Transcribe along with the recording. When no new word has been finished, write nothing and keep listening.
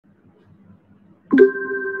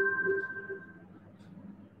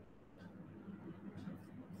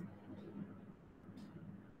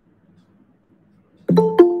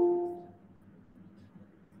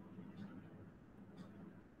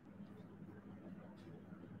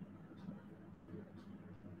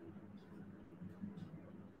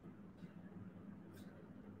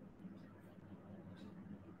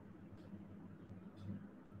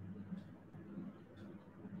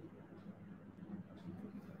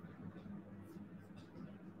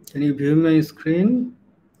Can you view my screen?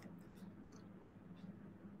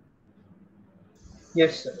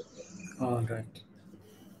 Yes, sir. All right.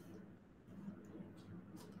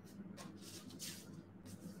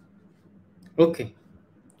 Okay.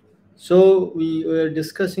 So we were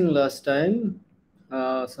discussing last time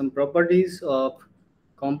some properties of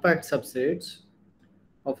compact subsets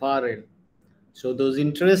of Rn. So those who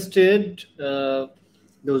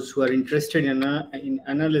are interested in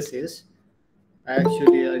analysis,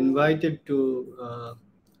 actually are invited to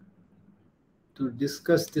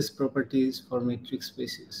discuss these properties for metric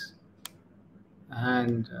spaces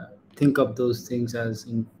and think of those things as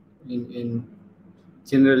in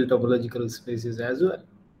general topological spaces as well.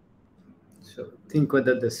 So think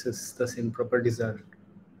whether this is the same properties are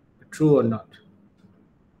true or not.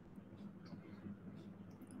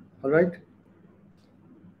 All right.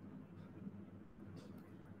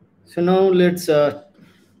 So now let's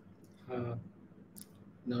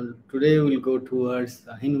now today we'll go towards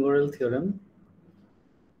the Hin-Worrell theorem,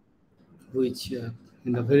 which in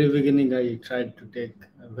the very beginning I tried to take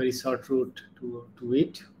a very short route to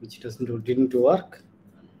it, which didn't work.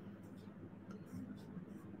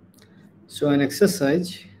 So an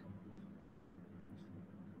exercise.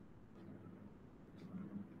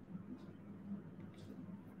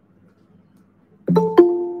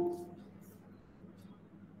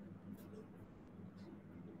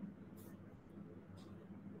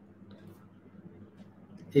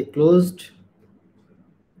 A closed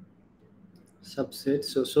subset,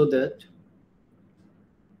 so that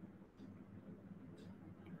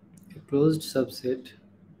a closed subset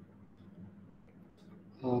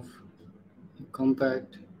of a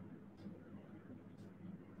compact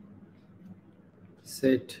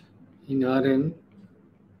set in Rn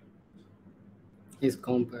is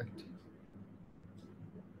compact.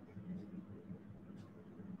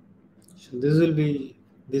 So this will be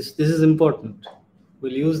this is important.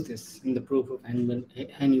 We'll use this in the proof of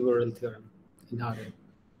Hin-Worrell theorem in Rn.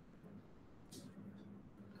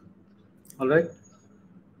 All right.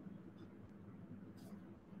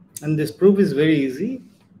 And this proof is very easy.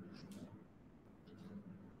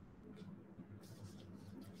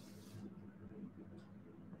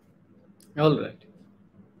 All right.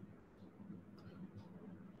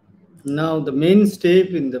 Now the main step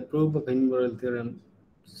in the proof of Hin-Worrell theorem.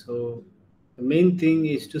 So the main thing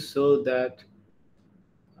is to show that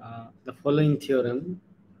the following theorem,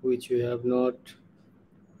 which we have not.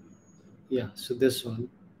 Yeah. So this one.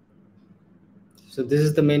 So this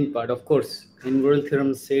is the main part. Of course, Hin-Worrell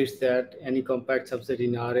theorem says that any compact subset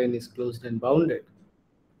in Rn is closed and bounded.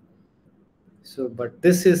 So, but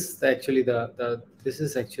this is actually the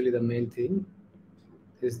main thing.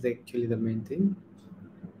 This is actually the main thing.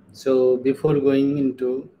 So before going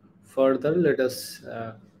into further, let us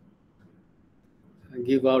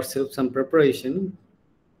give ourselves some preparation.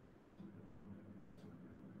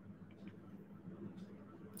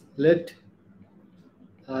 Let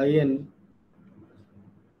In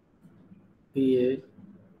be a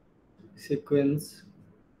sequence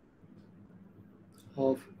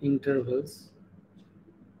of intervals,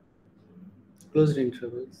 closed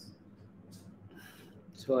intervals.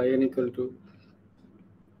 So In equal to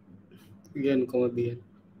Bn comma Bn,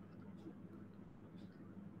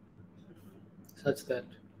 such that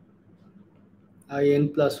In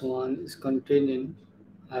plus 1 is contained in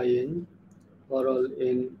In for all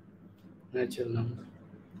n natural number.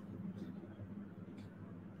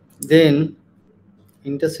 Then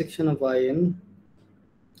intersection of in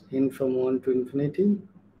from 1 to infinity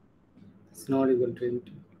is not equal to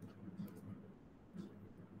empty.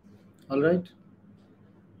 All right.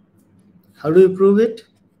 How do you prove it?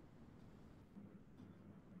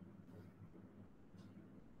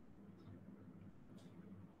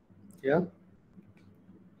 Yeah.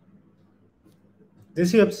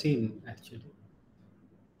 This you have seen actually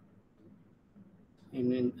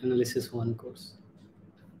in analysis 1 course.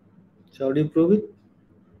 So how do you prove it?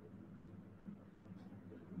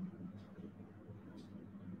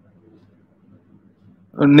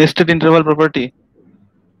 Nested interval property.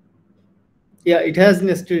 Yeah, it has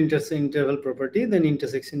nested interval property. Then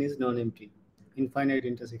intersection is non-empty. Infinite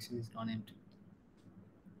intersection is non-empty.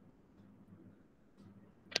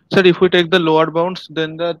 Sir, if we take the lower bounds,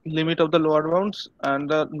 then the limit of the lower bounds and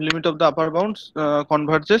the limit of the upper bounds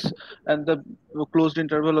converges, and the closed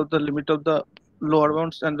interval of the limit of the lower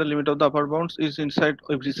bounds and the limit of the upper bounds is inside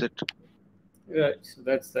every set. Right. So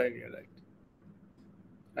that's the idea, right?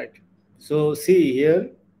 Right. So see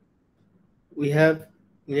here, we have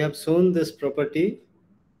shown this property.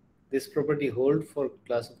 This property hold for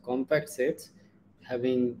class of compact sets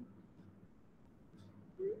having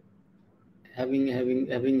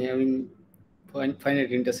having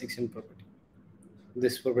finite intersection property.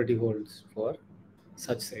 This property holds for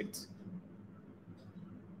such sets.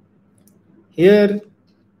 Here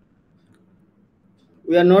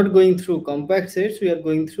we are not going through compact sets, we are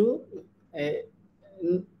going through a,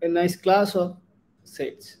 a nice class of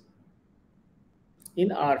sets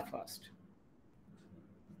in R first.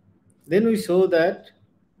 Then we show that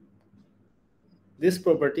this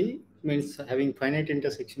property, means having finite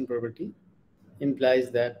intersection property,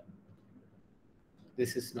 implies that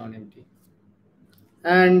this is non-empty.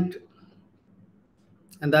 And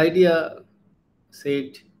the idea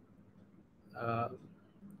said uh,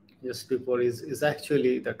 just before is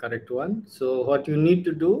actually the correct one. So what you need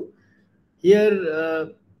to do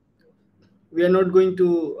here, we are not going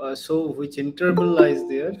to show which interval lies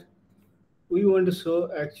there. We want to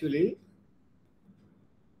show actually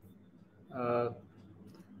uh,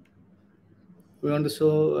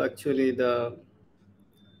 the,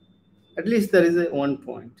 at least there is a one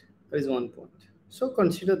point. There is one point. So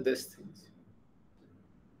consider these things.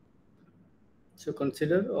 So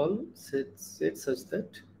consider all sets such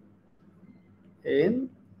that an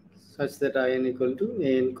such that in equal to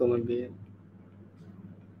an comma bn.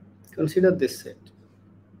 Consider this set.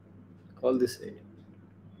 Call this a.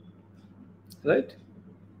 Right?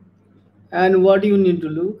 And what you need to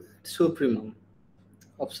do? Supremum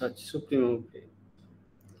of such supremum of a.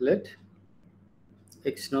 Let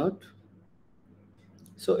x naught.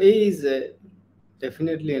 So a is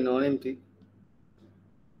definitely a non-empty.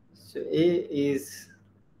 So a is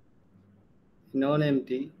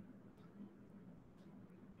non-empty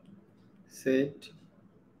set,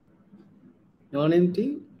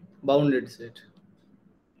 non-empty bounded set.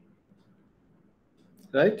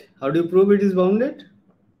 Right? How do you prove it is bounded?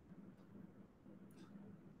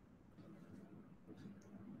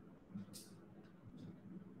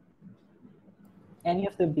 Any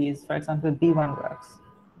of the B's, for example, B1 works.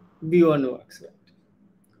 B1 works, right?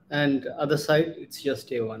 And other side, it's just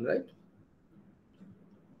A1, right?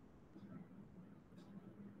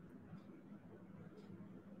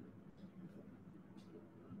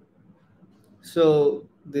 So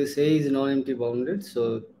this A is non-empty bounded,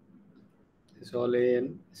 so this all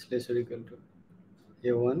AN is less or equal to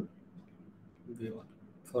A1, B1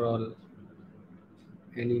 for all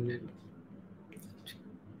any net,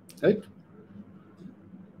 right?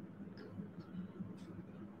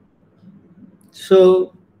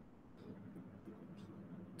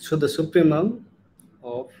 So the supremum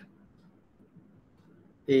of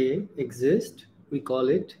A exists, we call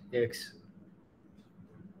it X.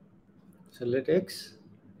 So let X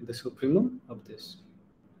be the supremum of this,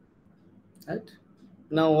 right?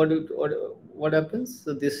 Now what happens?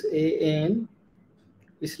 So this AN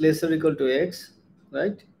is less or equal to X,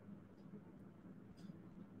 right?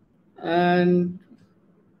 And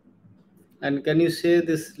can you say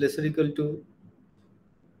this less or equal to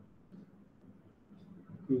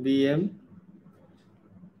Bm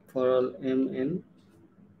for all Mn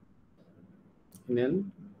in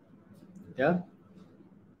N? Yeah.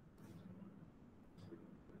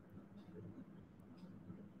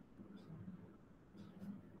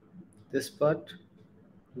 This part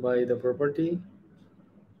by the property,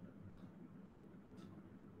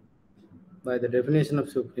 by the definition of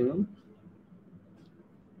supremum,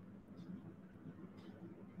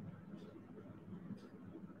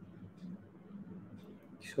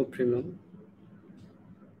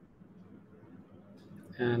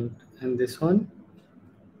 and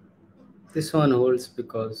this one holds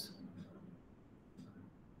because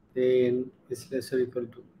An is less or equal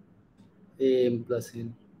to Am plus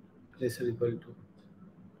N less or equal to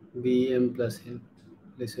Bm plus N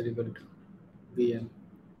less or equal to Bm,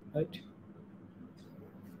 right?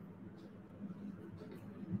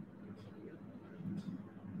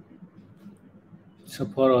 So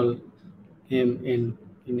for all Mn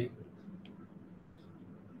in A.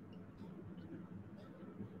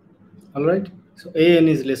 All right. So An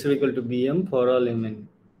is less or equal to Bm for all Mn.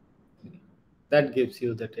 That gives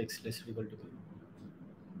you that X less or equal to Bm.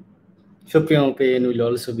 Supremum of An will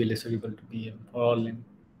also be less or equal to Bm for all n.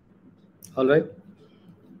 All right.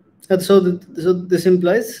 And so this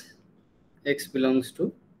implies X belongs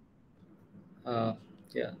to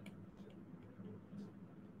yeah,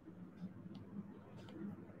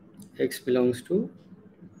 X belongs to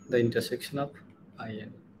the intersection of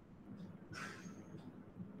In.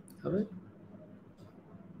 All right.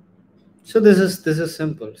 So this is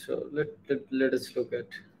simple. So let us look at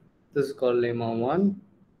this is called lemma 1,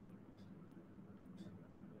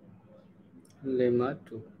 lemma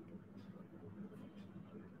 2.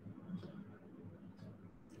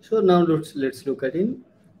 So now let's look at in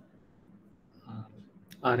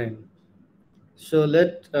Rn. So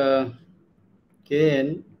let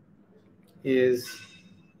Kn is,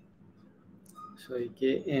 sorry,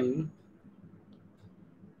 Km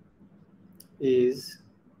is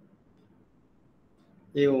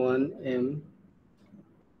A1M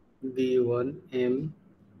B1M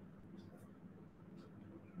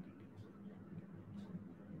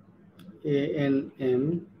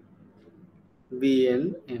ANM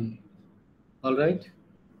BNM. All right.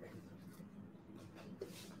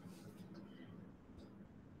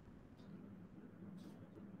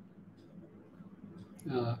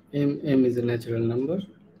 M is a natural number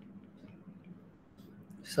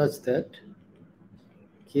such that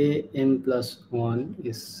Km plus 1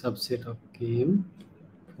 is subset of Km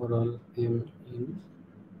for all M in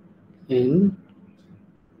N.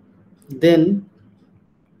 Then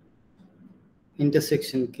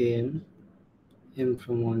intersection Km, M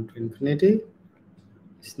from 1 to infinity,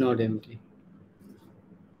 is not empty.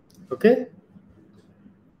 Okay.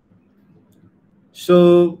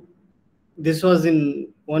 So this was in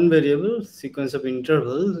one variable sequence of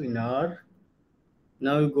intervals in R.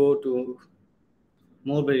 Now we go to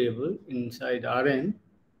more variable inside Rn,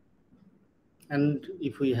 and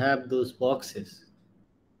if we have those boxes,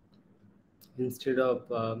 instead of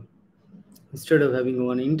having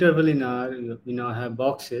one interval in R, we now have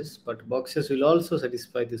boxes, but boxes will also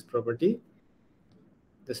satisfy this property.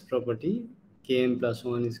 This property Km plus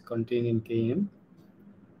 1 is contained in Km,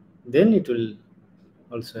 then it will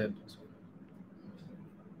also have this one.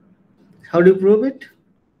 How do you prove it?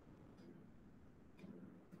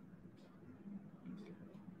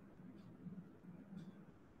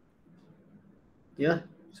 Yeah,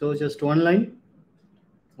 so just one line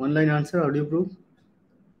answer. How do you prove?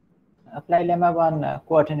 Apply lemma 1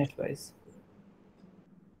 coordinate wise.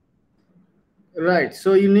 Right,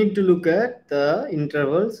 so you need to look at the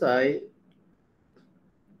intervals I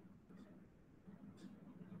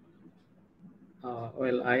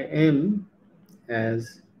am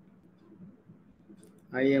as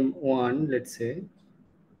IM1, let's say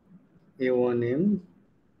A1M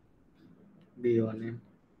B1M,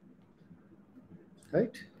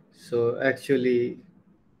 right? So actually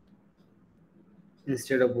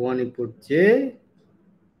instead of 1 you put J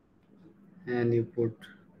and you put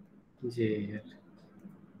J here,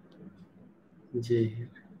 J here.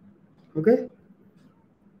 Okay,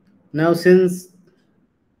 now since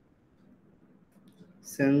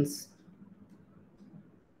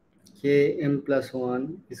Km plus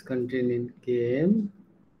 1 is contained in Km,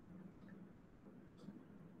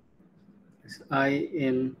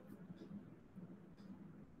 Im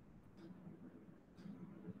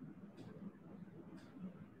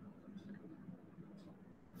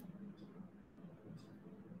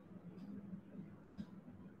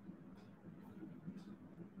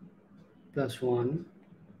plus 1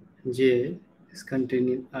 J is contained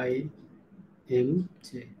in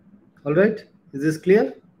IMJ. All right, is this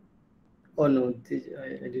clear? Oh no,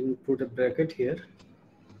 I didn't put a bracket here.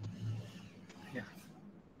 Yeah,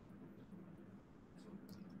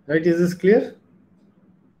 right, is this clear?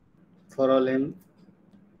 For all M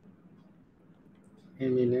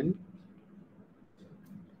in N.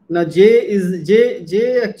 Now J is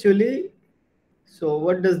J actually. So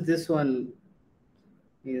what does this one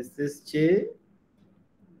is? This J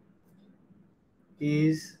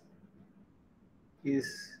is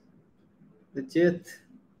the jth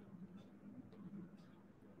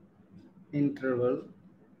interval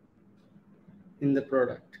in the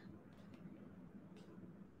product.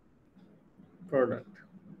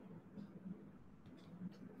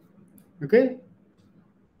 Okay.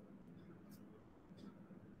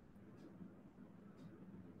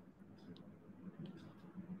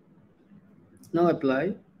 Now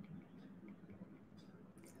apply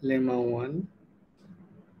lemma 1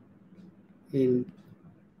 in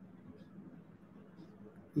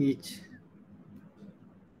each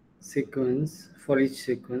sequence, for each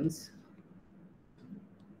sequence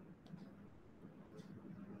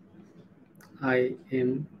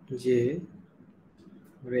IMJ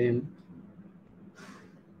or M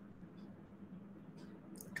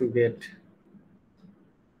to get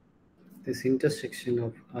this intersection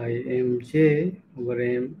of IMJ over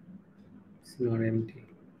M is not empty,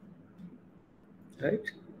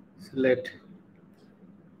 right? So let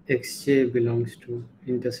Xj belongs to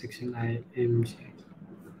intersection IMJ.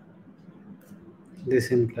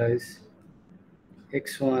 This implies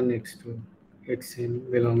X1, X2,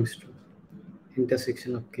 Xn belongs to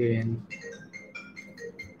intersection of Kn.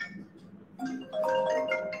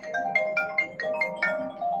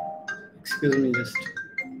 Excuse me, just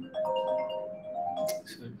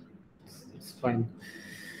sorry, it's fine.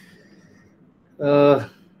 Uh,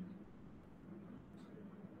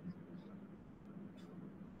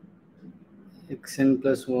 xn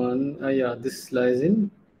plus 1. Yeah, this lies in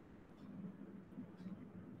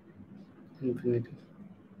infinity.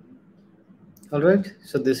 All right.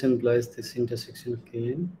 So this implies this intersection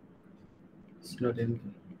kn is not infinity.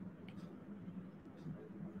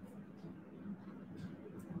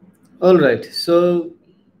 All right. So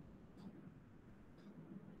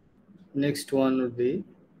next one would be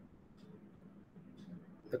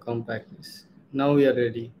the compactness. Now we are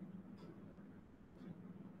ready.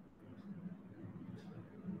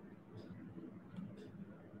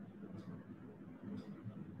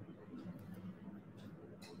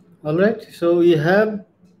 All right. So we have.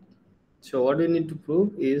 So what we need to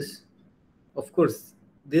prove is, of course,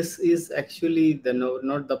 this is actually the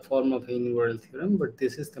not the form of Hahn-Morel theorem, but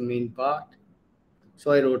this is the main part.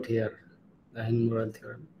 So I wrote here the Hahn-Morel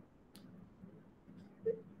theorem.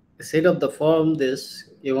 The set of the form this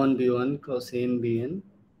A1 B1 cross A n Bn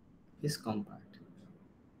is compact.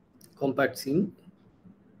 Compacts in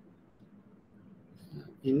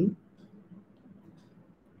Rn.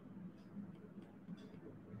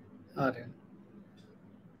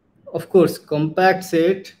 Of course, compact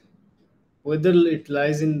set, whether it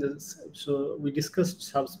lies in the, so we discussed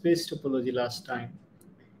subspace topology last time.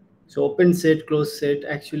 So open set, closed set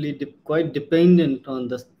actually quite dependent on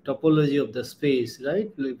the topology of the space, right?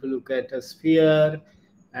 If you look at a sphere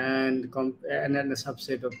and then a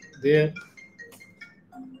subset of there.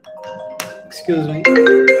 Excuse me.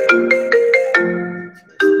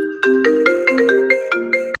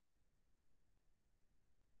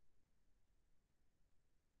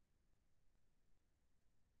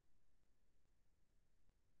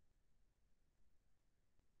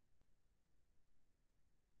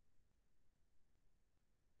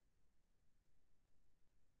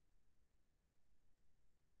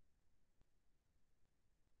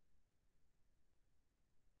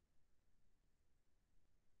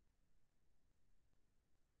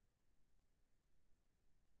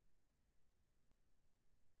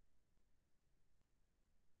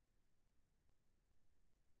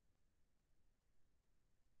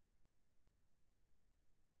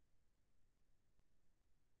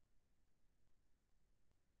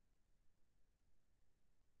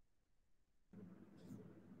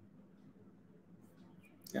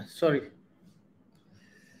 Yeah, sorry.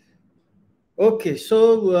 Okay,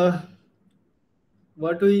 so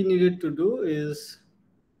what we needed to do is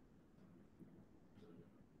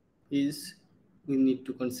we need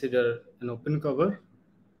to consider an open cover,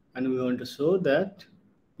 and we want to show that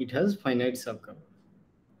it has finite subcover.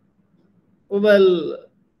 Well,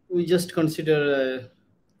 we just consider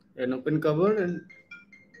an open cover and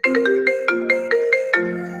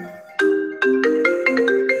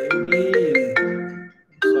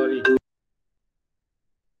sorry.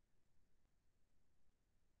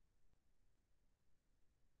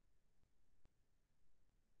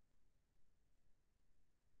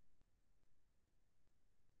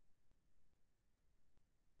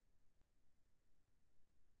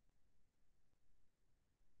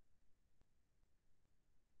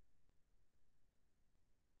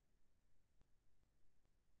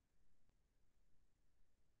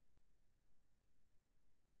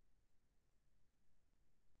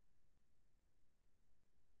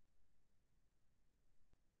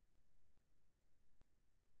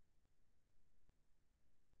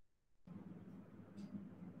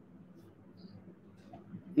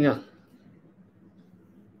 Yeah.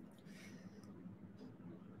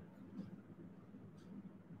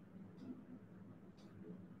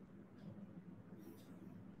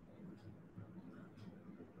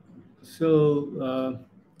 So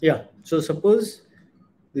yeah. So suppose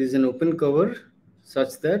there is an open cover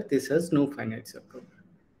such that this has no finite subcover.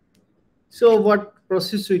 So what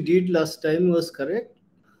process we did last time was correct.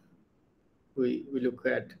 We look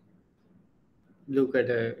at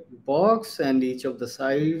a box, and each of the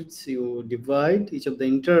sides you divide, each of the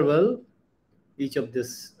interval, each of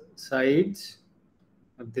these sides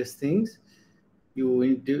of these things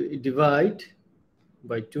you divide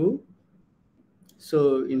by 2.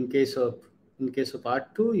 So in case of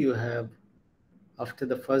R2, you have, after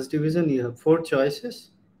the first division, you have 4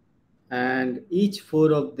 choices, and each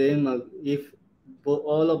 4 of them if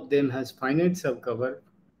all of them has finite subcover,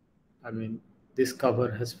 I mean this cover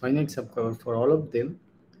has finite subcover for all of them,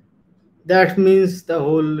 that means the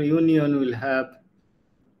whole union will have,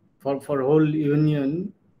 for whole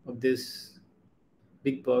union of this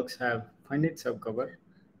big box have finite subcover.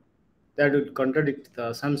 That would contradict the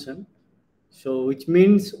assumption. So which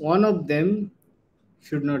means one of them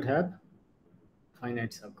should not have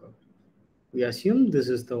finite subcover. We assume this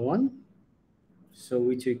is the one. so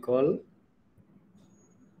which we call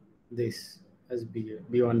this as BA,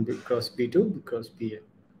 B1 cross B2 cross BA.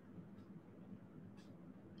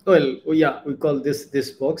 Well, yeah, we call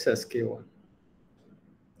this box as K1.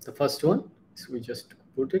 The first one, so we just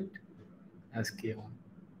put it as K1.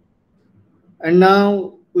 And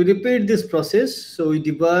now we repeat this process. So we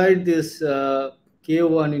divide this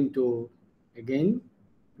K1 again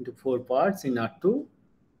into 4 parts in R2.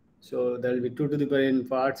 So there will be 2 to the power n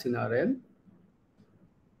parts in Rn.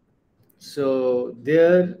 So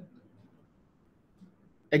there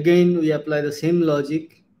again we apply the same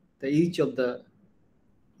logic. Each of the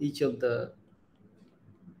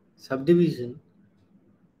subdivision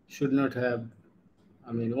should not have,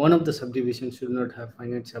 I mean, one of the subdivisions should not have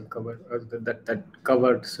finite subcover, or that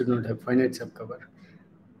cover should not have finite subcover,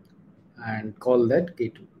 and call that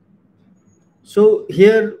K2. So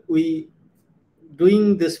here we,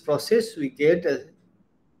 doing this process, we get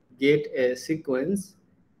a sequence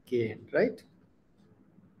Kn, right?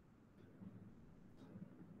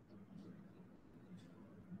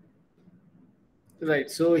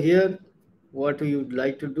 Right. So here, what we would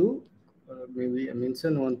like to do, maybe I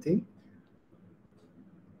mention one thing.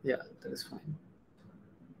 Yeah, that is fine.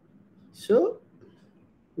 So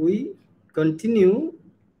we continue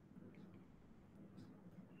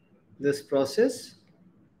this process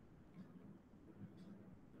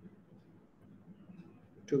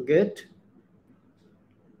to get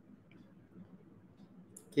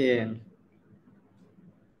Kn.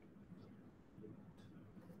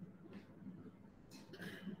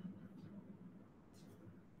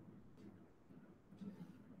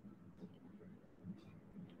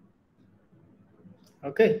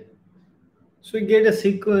 Okay. So we get a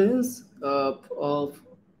sequence of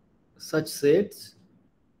such sets,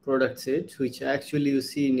 product sets, which actually you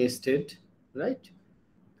see nested, right?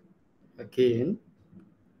 Again.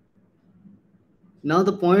 Now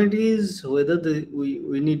the point is whether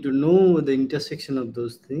we need to know the intersection of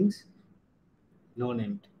those things,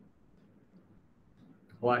 non-empty.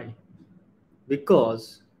 Why?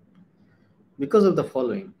 Because of the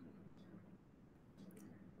following.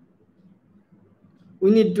 We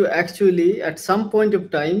need to actually, at some point of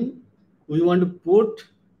time, we want to put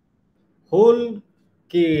whole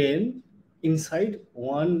Kn inside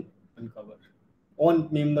one open cover, one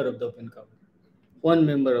member of the open cover, one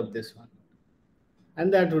member of this one,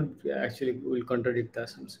 and that would actually will contradict the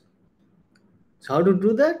assumption. So how to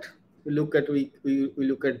do that? We look at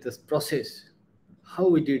this process, how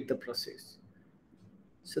we did the process.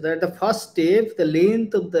 So that the first step, the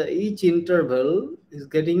length of the each interval is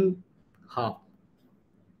getting half,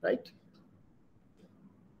 right?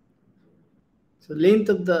 So length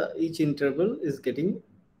of the each interval is getting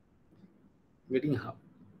half.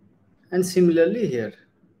 And similarly here,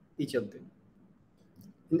 each of them.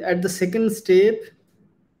 At the second step,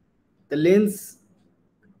 the lengths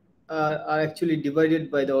are actually divided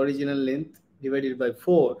by the original length divided by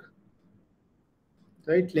 4,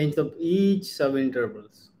 right? Length of each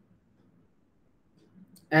subintervals.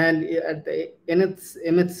 And at the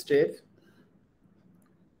nth step,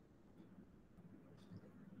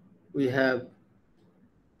 we have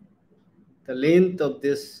the length of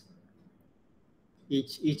this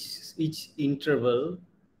each interval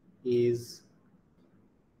is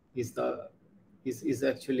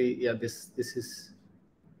actually, yeah, this is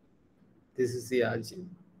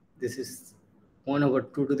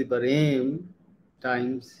 1/2 to the power m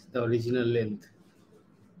times the original length,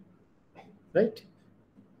 right?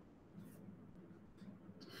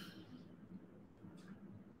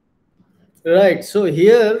 Right. So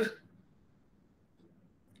here,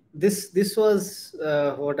 this was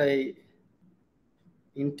what I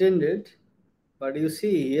intended, but you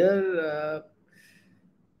see here,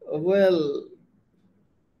 well,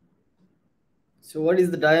 so what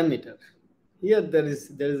is the diameter? Here there is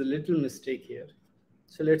a little mistake here.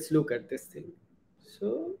 So let's look at this thing.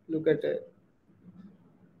 So look at a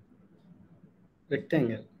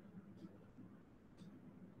rectangle.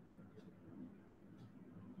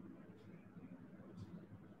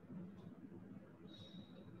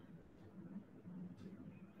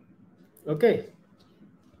 Okay,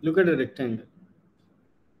 look at a rectangle.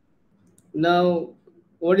 Now,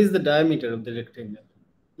 what is the diameter of the rectangle?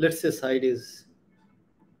 Let's say side is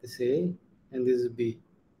this A and this is B,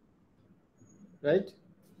 right?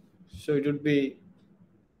 So it would be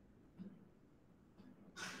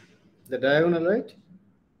the diagonal, right?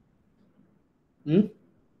 Hmm?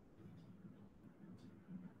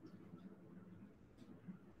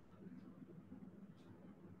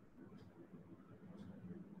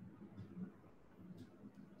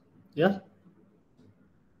 Yeah.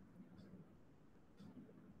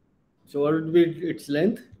 So what would be its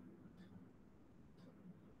length?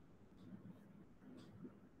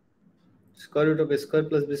 Square root of a square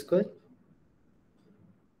plus b square.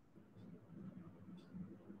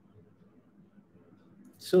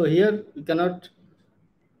 So here we cannot.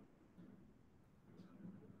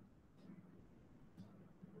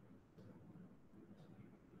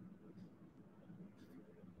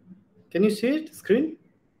 Can you see it screen?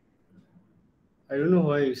 I don't know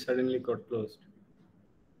why it suddenly got closed.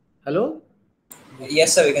 Hello?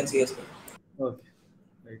 Yes, sir, we can see. Yes, sir. Okay,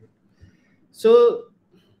 very good. So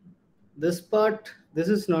this part, this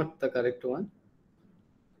is not the correct one,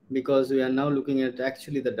 because we are now looking at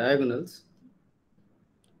actually the diagonals.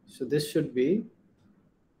 So this should be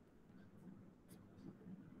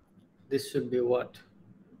what?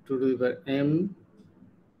 2 to the power m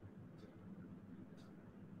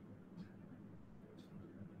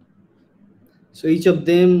So each of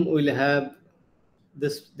them will have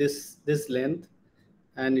this length,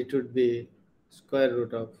 and it would be square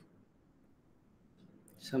root of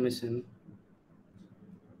summation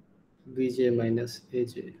bj minus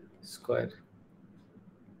aj square,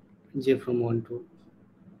 j from 1 to,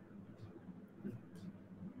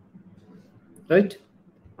 right?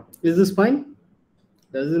 Is this fine?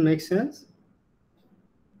 Does it make sense?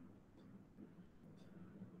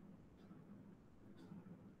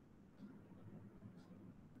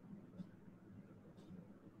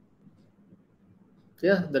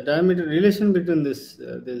 Yeah, the diameter relation between this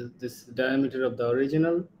diameter of the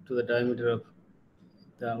original to the diameter of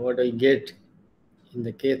the what I get in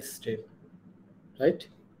the kth step, right?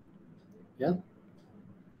 Yeah.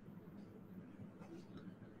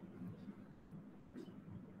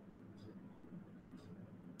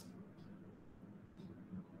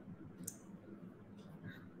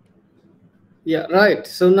 Yeah, right.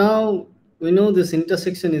 So now we know this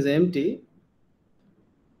intersection is empty.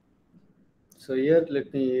 So here,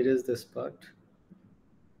 let me erase this part.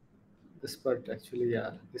 This part actually,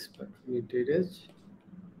 yeah, this part we need to erase.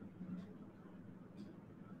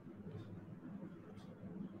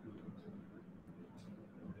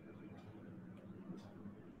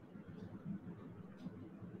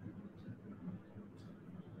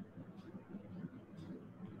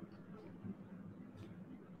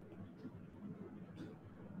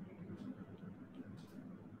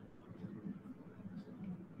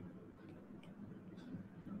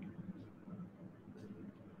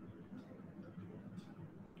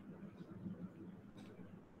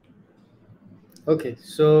 Okay,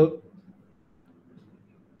 so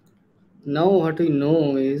now what we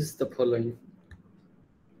know is the following.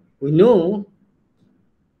 We know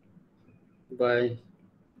by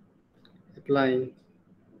applying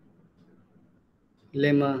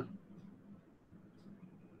lemma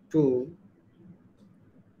 2.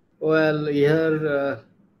 Well, here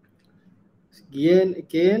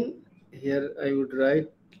kn here I would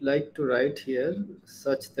like to write here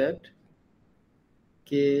such that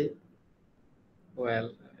k,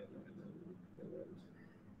 well,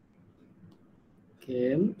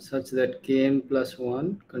 km such that km plus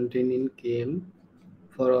 1 contained in km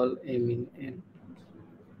for all m in n.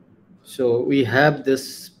 So we have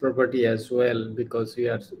this property as well, because we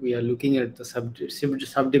are looking at the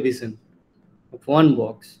subdivision of one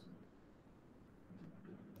box.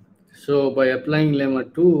 So by applying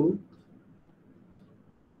lemma 2,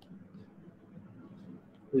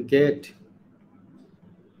 we get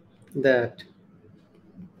that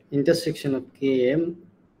intersection of km,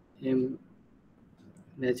 m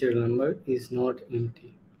natural number, is not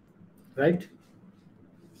empty, right?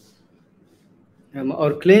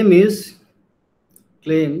 Our claim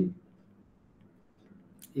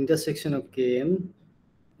intersection of km,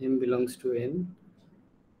 m belongs to n,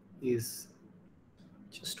 is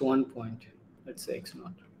just one point. Let's say x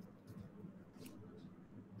naught.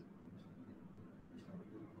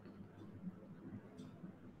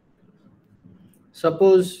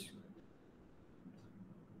 Suppose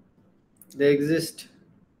there exist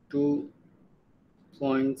 2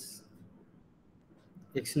 points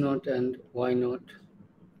x naught and y naught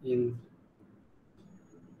in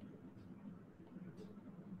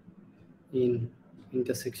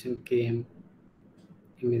intersection km,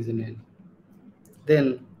 m is in n.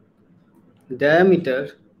 Then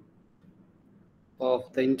diameter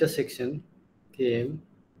of the intersection km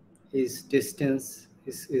is distance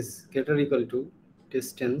is greater or equal to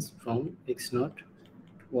distance from x naught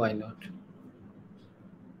to y naught.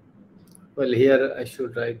 Well, here I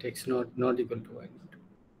should write x naught not equal to y naught.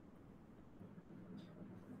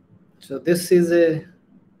 So this is a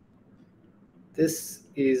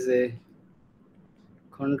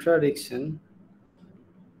contradiction,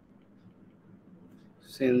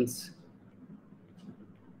 since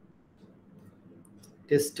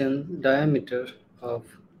distance diameter of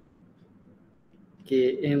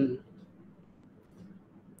km,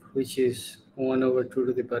 which is 1 over 2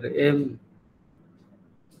 to the power m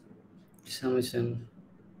summation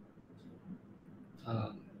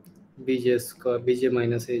bj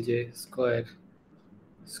minus aj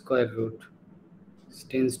square root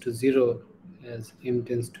tends to 0 as m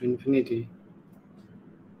tends to infinity.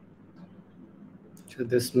 So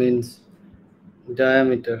this means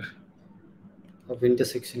diameter of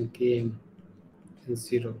intersection km is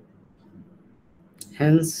 0.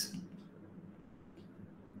 Hence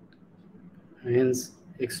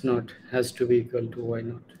x naught has to be equal to y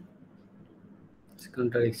naught. It's a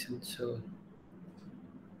contradiction. So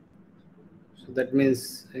that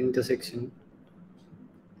means intersection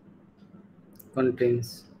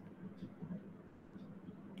contains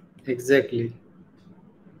exactly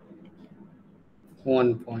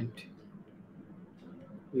one point.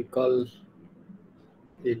 We call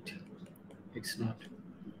it x naught.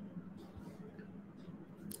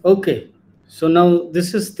 Okay, so now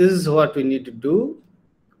this is what we need to do.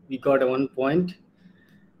 We got a 1 point.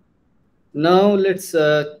 Now let's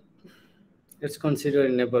consider a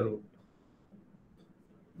neighborhood,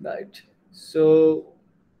 right? So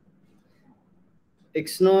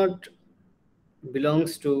x naught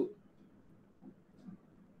belongs to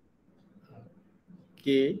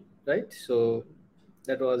k, right? So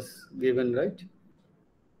that was given, right?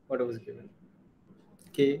 What was given?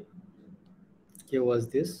 K was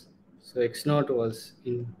this. So x naught was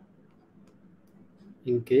in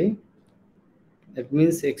k. That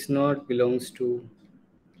means x naught belongs to,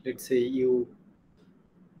 let's say, u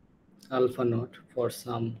alpha naught for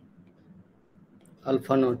some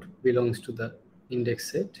alpha naught belongs to the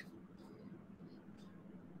index set.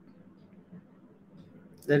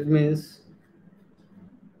 That means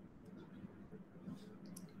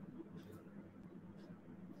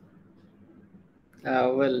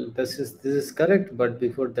well, this is correct, but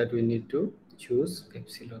before that we need to choose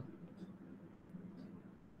epsilon.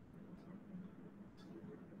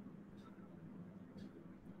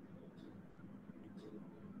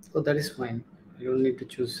 So that is fine. I don't need to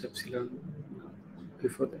choose epsilon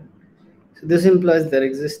before that. So this implies there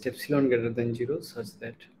exists epsilon greater than 0 such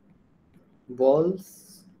that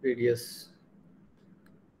ball's radius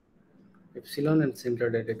epsilon and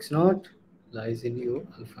centered at x naught lies in u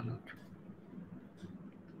alpha naught.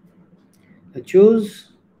 Now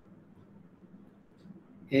choose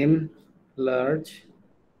m large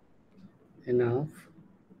enough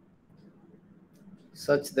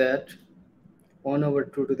such that 1 over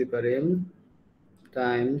 2 to the power m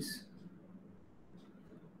times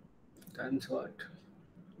what?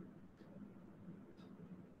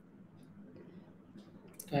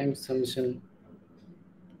 Times summation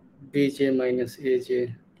bj minus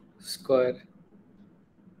aj square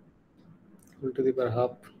equal to the power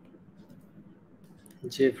half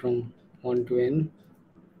j from 1 to n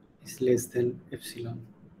is less than epsilon.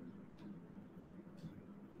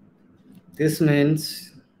 This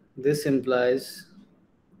means, this implies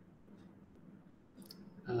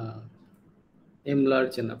m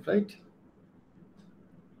large enough, right?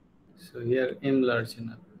 So here m large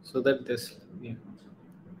enough, so that this, yeah.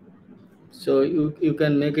 So you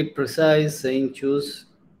can make it precise saying choose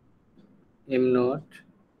m naught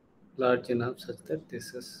large enough such that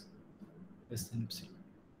this is less than epsilon.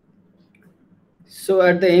 So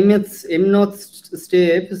at the m naught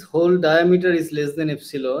step, whole diameter is less than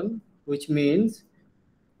epsilon, which means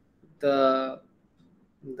the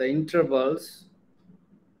intervals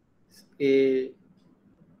a1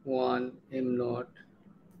 m naught,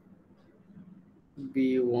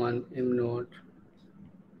 b1 m naught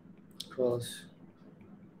cross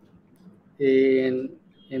an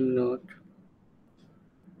m naught,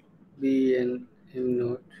 bn m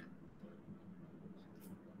naught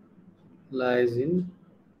lies in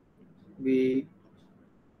b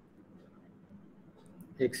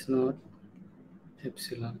x naught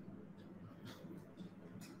epsilon.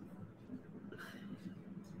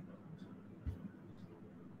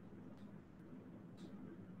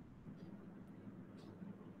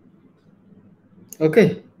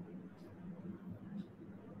 Okay.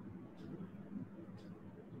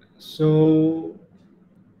 So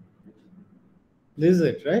this is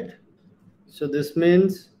it, right? So this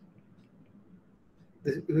means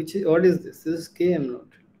this, what is this? This is km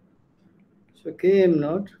naught. So km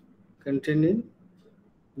naught containing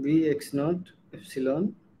bx naught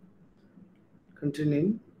epsilon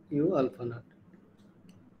containing u alpha naught.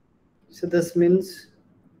 So this means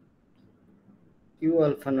u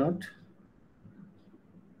alpha naught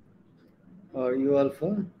or u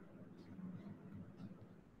alpha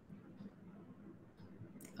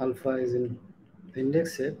alpha is in the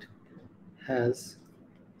index set has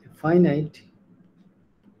a finite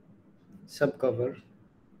subcover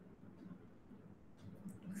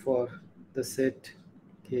for the set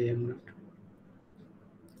Km naught,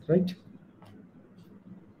 right?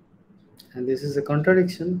 And this is a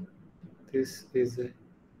contradiction. This is a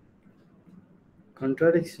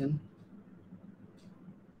contradiction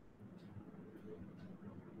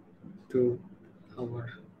to our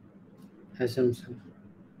assumption,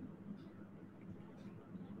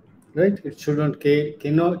 right? It should not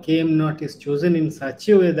Km naught is chosen in such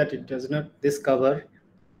a way that it does not this cover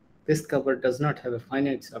does not have a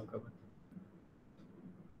finite subcover.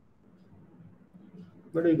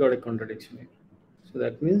 But we got a contradiction here. So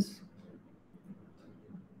that means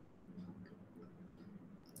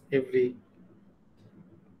every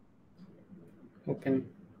open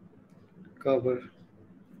cover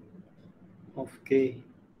of K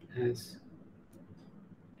has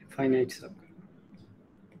a finite subcover,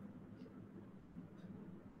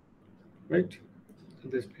 right? So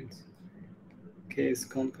this means K is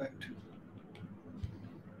compact.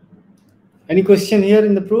 Any question here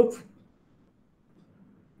in the proof?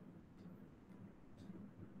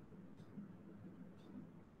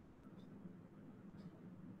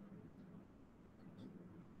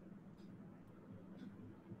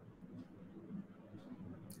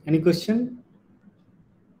 Any question?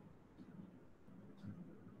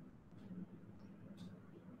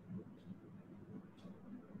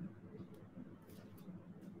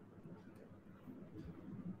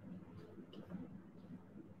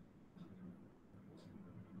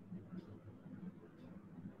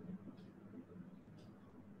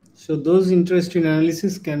 So those interested in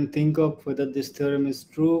analysis can think of whether this theorem is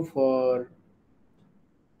true for,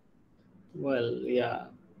 well, yeah,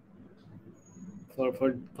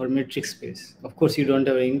 for metric space. Of course, you don't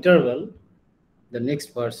have an interval. The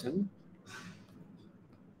next person.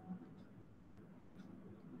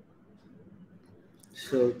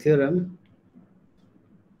 So theorem.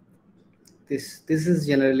 This is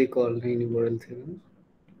generally called Heine-Borel theorem.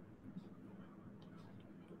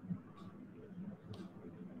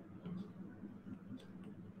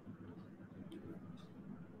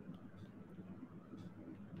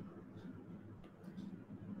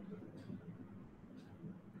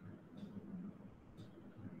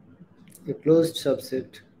 A closed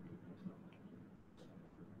subset.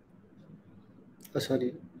 Oh,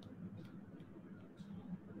 sorry.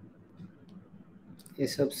 A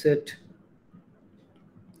subset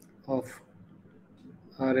of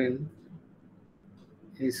Rn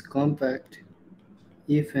is compact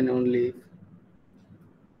if and only if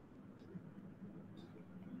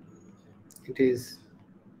it is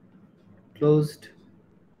closed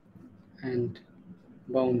and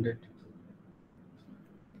bounded.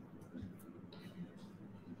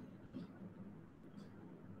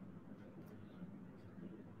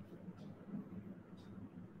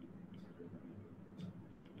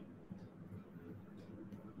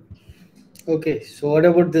 Okay, so what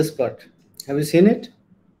about this part? Have you seen it?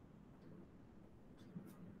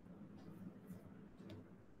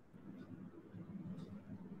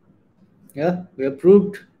 Yeah, we have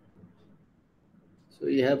proved. So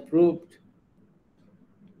we have proved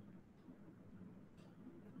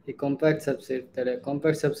a compact subset, that a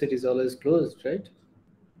compact subset is always closed, right?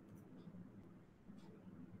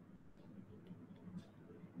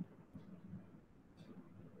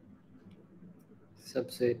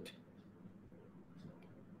 Subset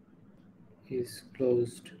is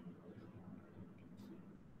closed.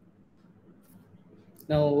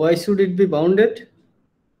 Now, why should it be bounded?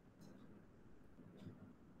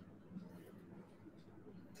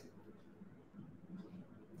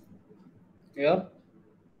 Yeah.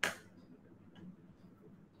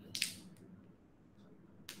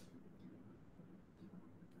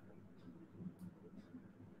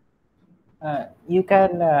 You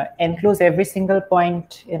can enclose every single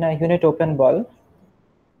point in a unit open ball.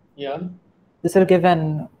 Yeah. This will give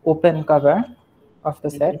an open cover of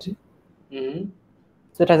the set. Mm-hmm.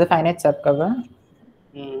 So it has a finite subcover.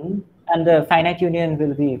 Mm-hmm. And the finite union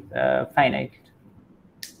will be finite,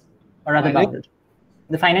 or rather Finite? bounded.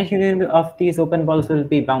 The finite union of these open balls will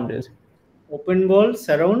be bounded. Open balls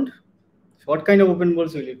around? What kind of open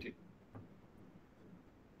balls will you take?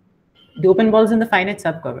 The open balls in the finite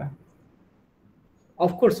subcover.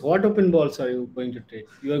 Of course, what open balls are you going to take?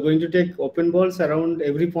 You are going to take open balls around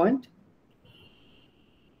every point?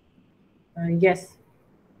 Yes.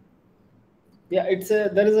 Yeah,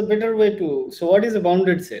 there is a better way to. So what is a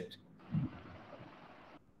bounded set?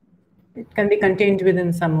 It can be contained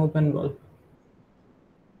within some open ball.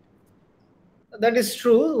 That is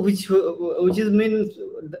true, which is means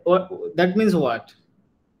that means what?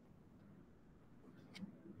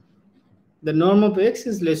 The norm of x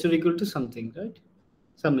is less or equal to something, right?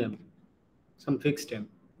 Some m, some fixed m,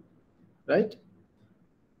 right?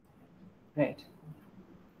 Right.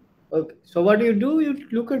 Okay. So what do? You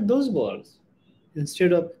look at those balls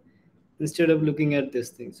instead of looking at this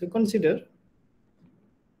thing. So consider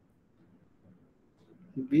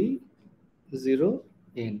b 0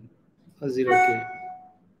 n or 0 k,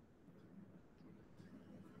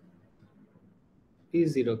 p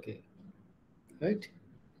 0 k, right?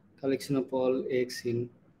 Collection of all x in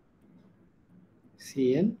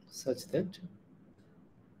Cn such that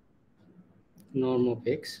norm of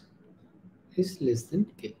x is less than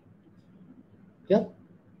k. Yeah.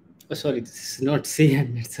 Oh, sorry, this is not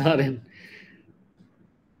Cn, it's Rn.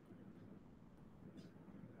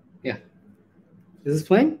 Yeah, this is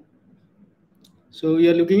fine. So we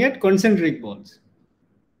are looking at concentric balls.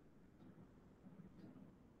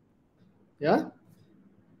 Yeah.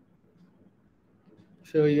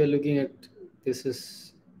 So you are looking at this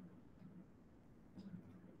is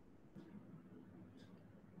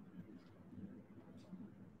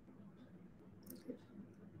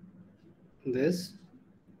this.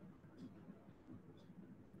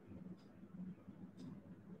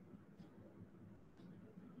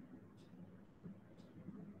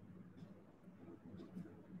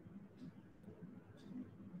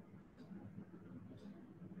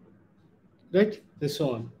 Right? This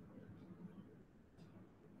one.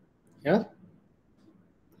 Yeah.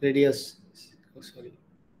 Radius. Oh, sorry.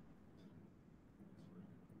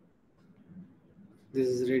 This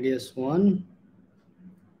is radius 1.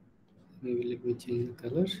 Maybe let me change the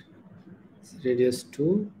color. This is radius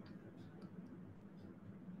 2.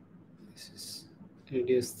 This is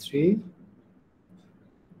radius 3. And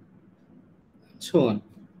so on.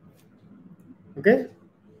 Okay.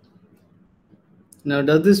 Now,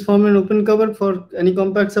 does this form an open cover for any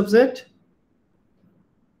compact subset?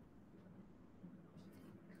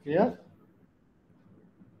 Yeah.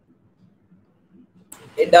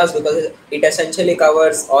 It does because it essentially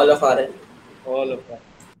covers all of Rn. All of that.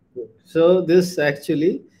 Good. So this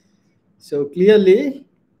actually, so clearly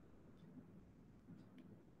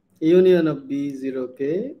union of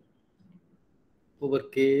b0k over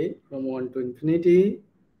k from 1 to infinity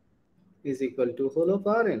is equal to whole of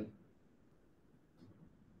Rn.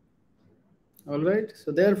 All right.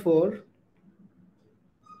 So therefore,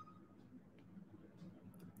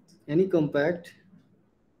 any compact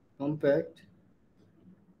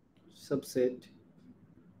subset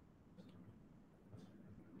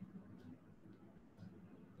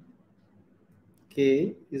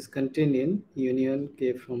k is contained in union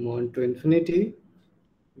k from 1 to infinity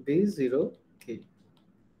b0k.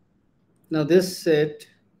 Now this set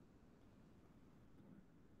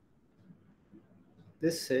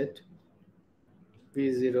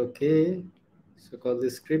b0k, so called the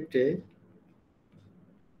script a,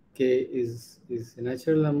 k is a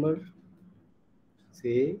natural number,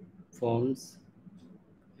 say forms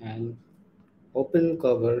an open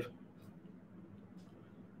cover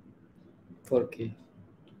for k.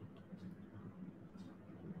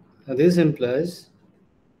 Now this implies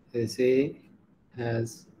this a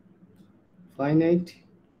has finite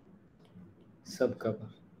subcover,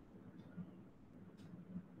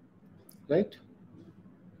 right?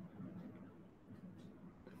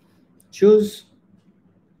 Choose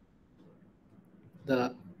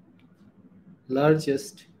the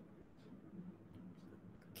largest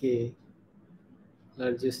k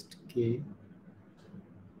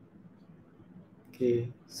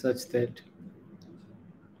such that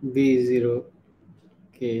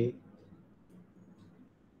b0k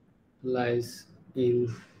lies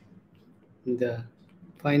in the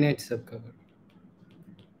finite subcover,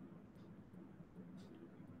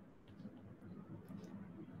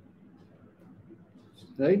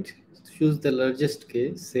 right? Choose the largest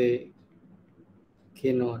k, say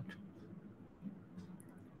k naught.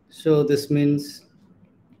 So this means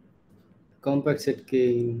compact set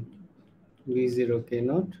k in v0 k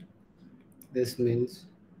naught. This means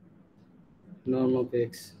norm of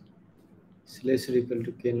x is less or equal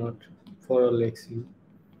to k naught for all x in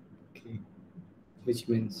k, which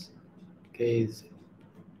means k is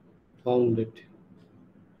bounded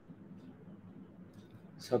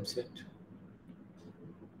subset.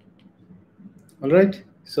 All right.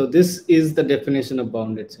 So this is the definition of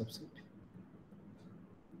bounded subset.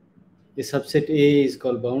 A subset A is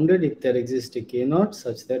called bounded if there exists a k naught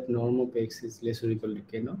such that norm of x is less or equal to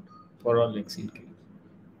k naught for all x in k.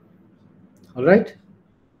 All right.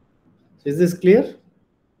 Is this clear?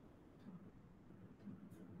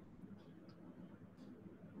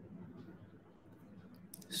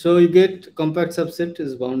 So you get compact subset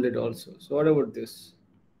is bounded also. So what about this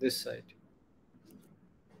side?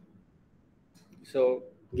 So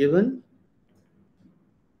given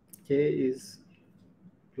K is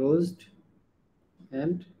closed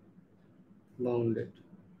and bounded,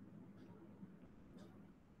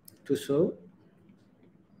 to show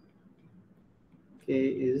K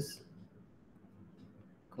is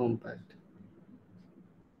compact.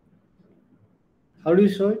 How do you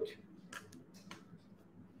show it?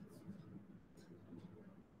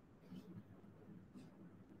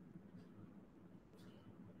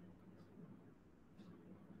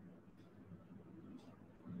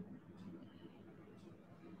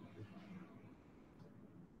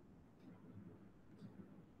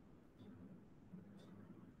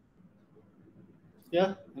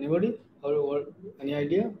 Yeah, anybody? Any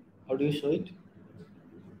idea? How do you show it?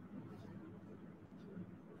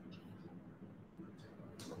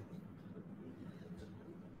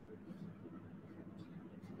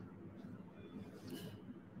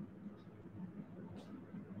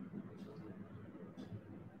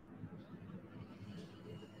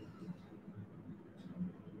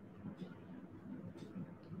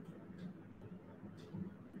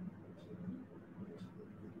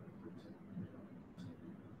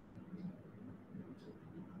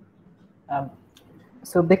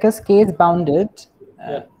 So because K is bounded,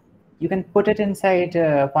 Yeah. you can put it inside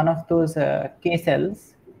one of those K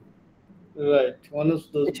cells, Right. One of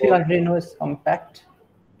those which we already know is compact.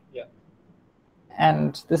 Yeah.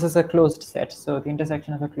 And this is a closed set. So the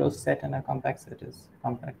intersection of a closed set and a compact set is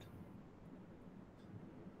compact.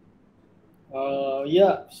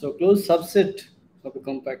 Yeah. So closed subset of a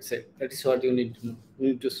compact set. That is what you need to know. You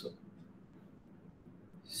need to show.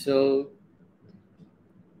 So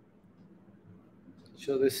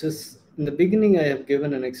this is in the beginning. I have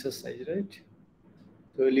given an exercise, right?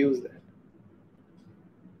 So we'll use that.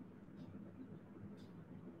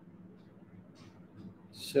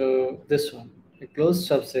 So this one, a closed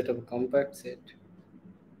subset of a compact set.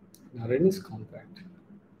 Now Rn is compact.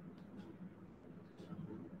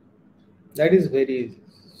 That is very easy.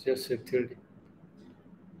 Just a theory.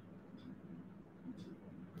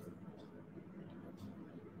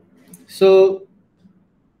 So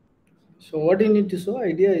what you need to show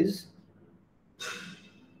idea is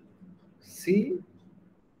C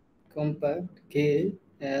compact K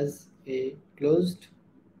as a closed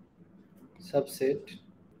subset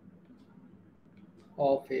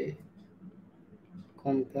of a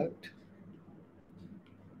compact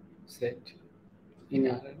set in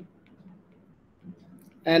Rn.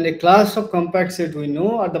 And a class of compact set we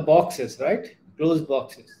know are the boxes, right? Closed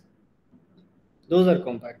boxes. Those are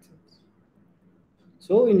compact sets.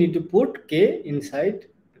 So we need to put K inside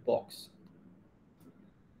the box.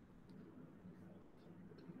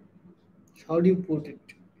 How do you put it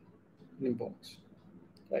in a box?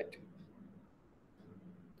 Right.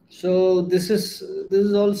 So this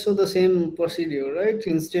is also the same procedure, right?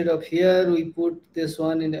 Instead of here we put this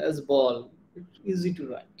one in as ball. It's easy to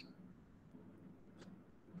write.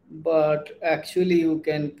 But actually you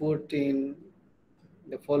can put in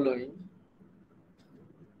the following.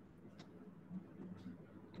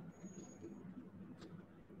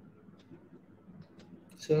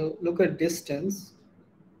 So look at distance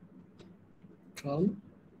from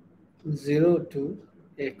 0 to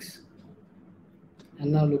x.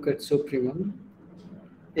 And now look at supremum.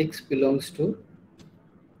 X belongs to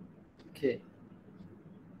K.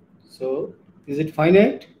 So is it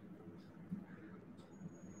finite?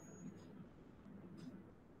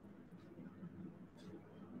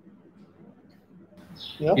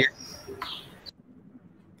 Yeah.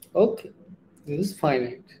 Okay. This is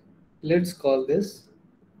finite. Let's call this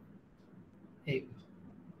A.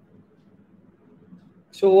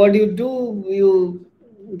 So what you do,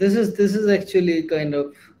 this is actually kind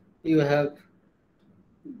of, you have,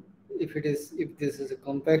 if this is a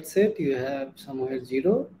compact set, you have somewhere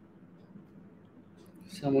 0,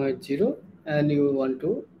 and you want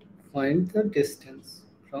to find the distance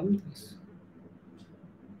from this,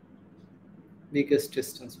 biggest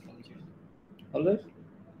distance from 0. All right,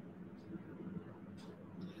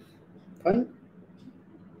 fine.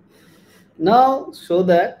 Now so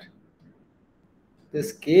that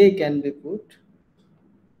this K can be put,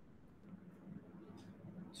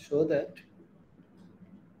 so that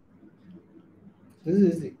this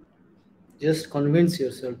is easy. Just convince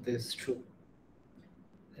yourself this is true.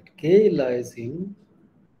 That K lies in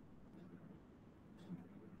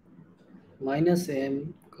minus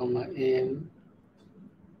m comma m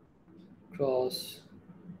cross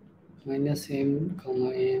minus m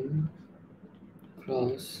comma m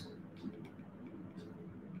cross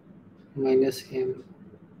minus m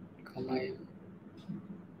comma m.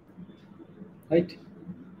 Right?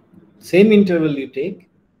 Same interval you take.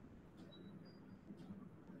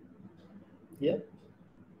 Yeah.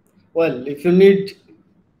 Well, if you need,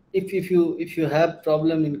 if you have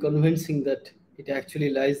problem in convincing that it actually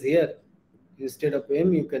lies here, instead of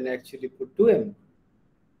m, you can actually put 2m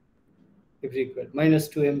if required. Minus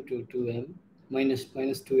 2m to 2m, minus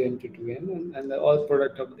 2m to 2m, and the all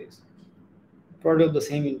product of this. Product of the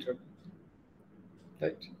same interval.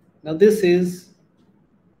 Right. Now this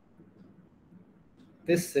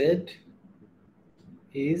set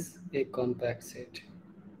is a compact set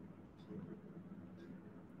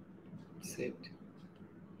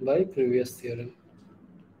by previous theorem.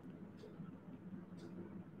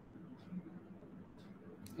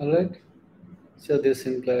 All right. So this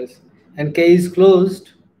implies, and K is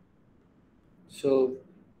closed. So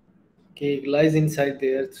K lies inside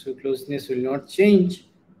there. So closeness will not change.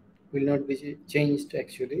 Will not be changed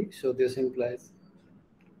actually. So this implies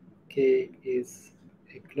K is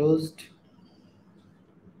a closed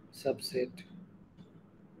subset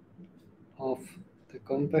of the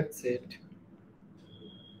compact set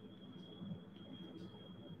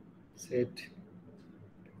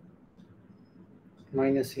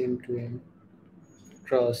minus m to m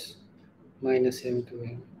cross minus m to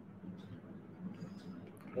m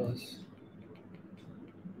cross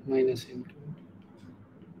minus m to m.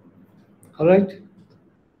 All right.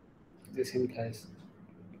 This implies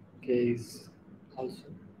K is also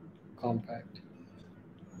compact.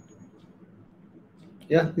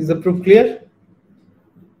 Yeah, is the proof clear?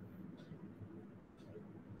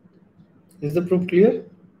 Is the proof clear?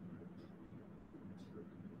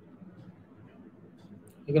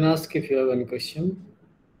 You can ask if you have any question.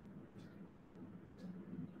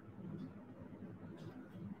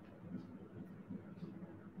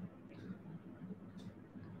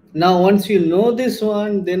 Now, once you know this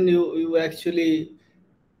one, then you actually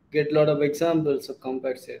get a lot of examples of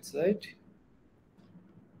compact sets, right?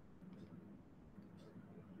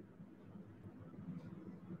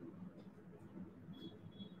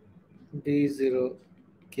 B0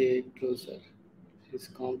 K closer is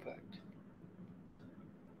compact,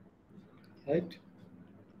 right?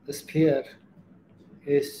 The sphere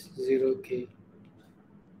S0K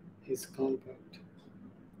is compact,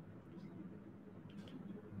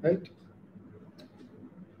 right?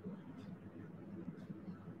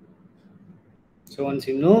 So once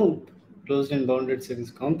you know closed and bounded set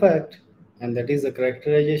is compact, and that is the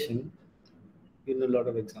characterization, you know a lot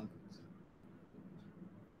of examples.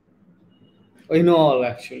 Or you know all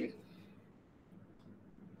actually.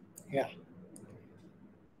 Yeah.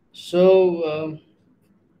 So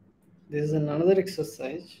this is another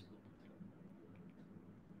exercise.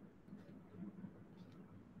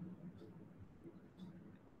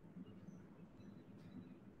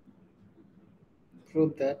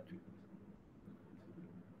 Prove that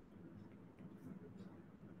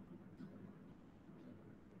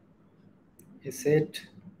a set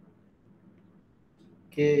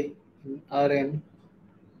K in Rn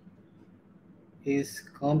is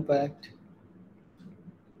compact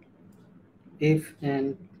if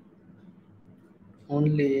and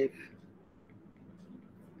only if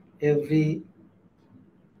every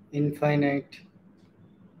infinite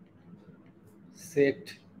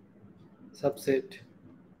subset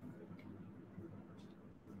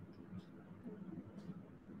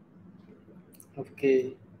of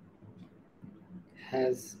K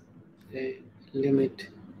has a limit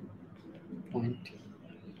point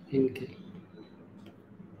in K.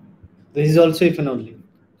 This is also if and only.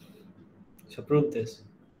 So prove this.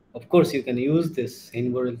 Of course, you can use this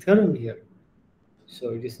Heinz theorem here. So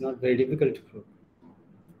it is not very difficult to prove.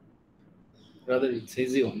 Rather, it's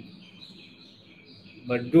easy one.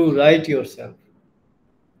 But do write yourself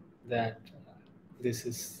that this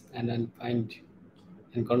is, and find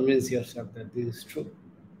and convince yourself that this is true.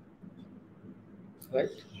 Right?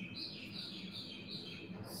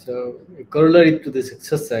 So a corollary to this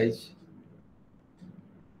exercise,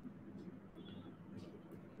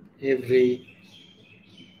 every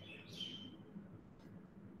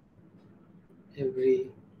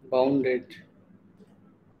bounded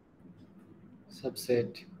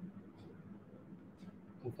subset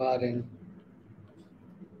of Rn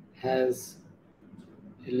has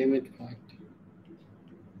a limit point.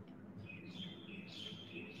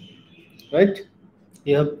 Right?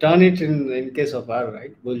 You have done it in case of R,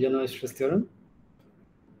 right? Bolzano-Strauss theorem.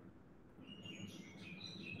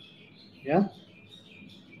 Yeah?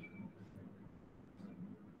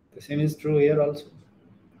 The same is true here also.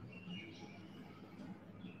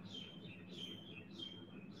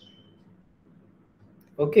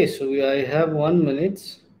 Okay, so I have 1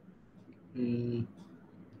 minute. Mm.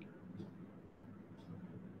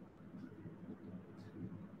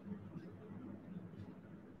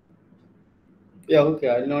 Yeah, okay.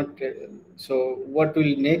 I'll not. So, what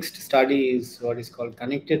we'll next study is what is called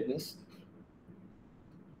connectedness.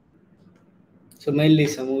 So, mainly,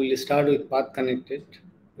 some will start with path connected,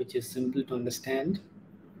 which is simple to understand,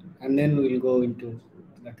 and then we'll go into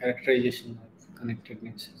the characterization of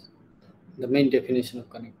connectedness, the main definition of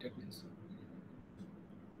connectedness.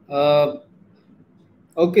 Uh,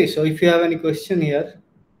 okay, so if you have any question here,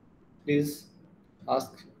 please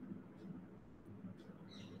ask.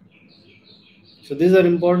 So, these are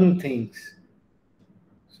important things.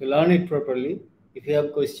 So, learn it properly. If you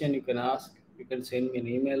have question, you can ask. You can send me an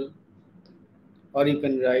email, or you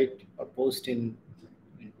can write or post in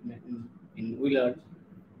Wheeler.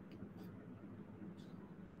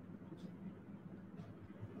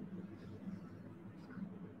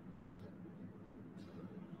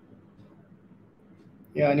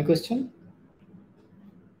 Yeah, any question?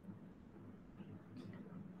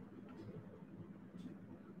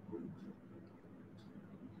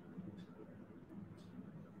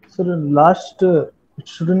 So the last,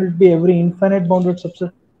 shouldn't it be every infinite bounded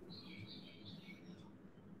subset?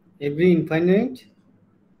 Every infinite?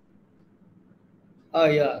 Oh,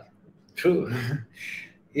 yeah, true.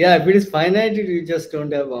 Yeah, if it is finite, you just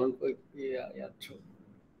don't have bound. Yeah, yeah, true.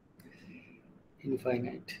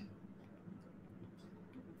 Infinite.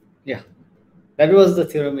 Yeah, that was the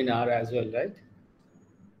theorem in R as well, right?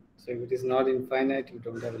 So if it is not infinite, you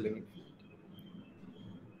don't have a limit.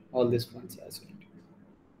 All these points as well.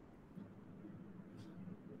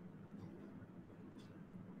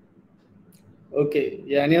 Okay.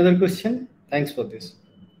 Yeah. Any other question? Thanks for this.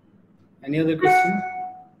 Any other question?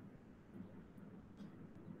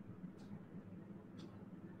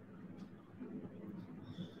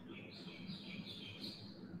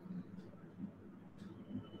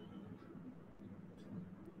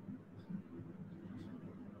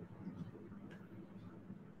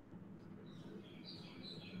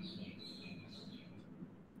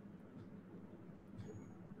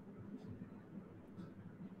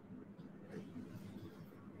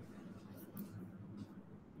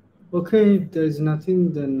 Okay. If there is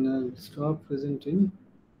nothing, then I'll stop presenting.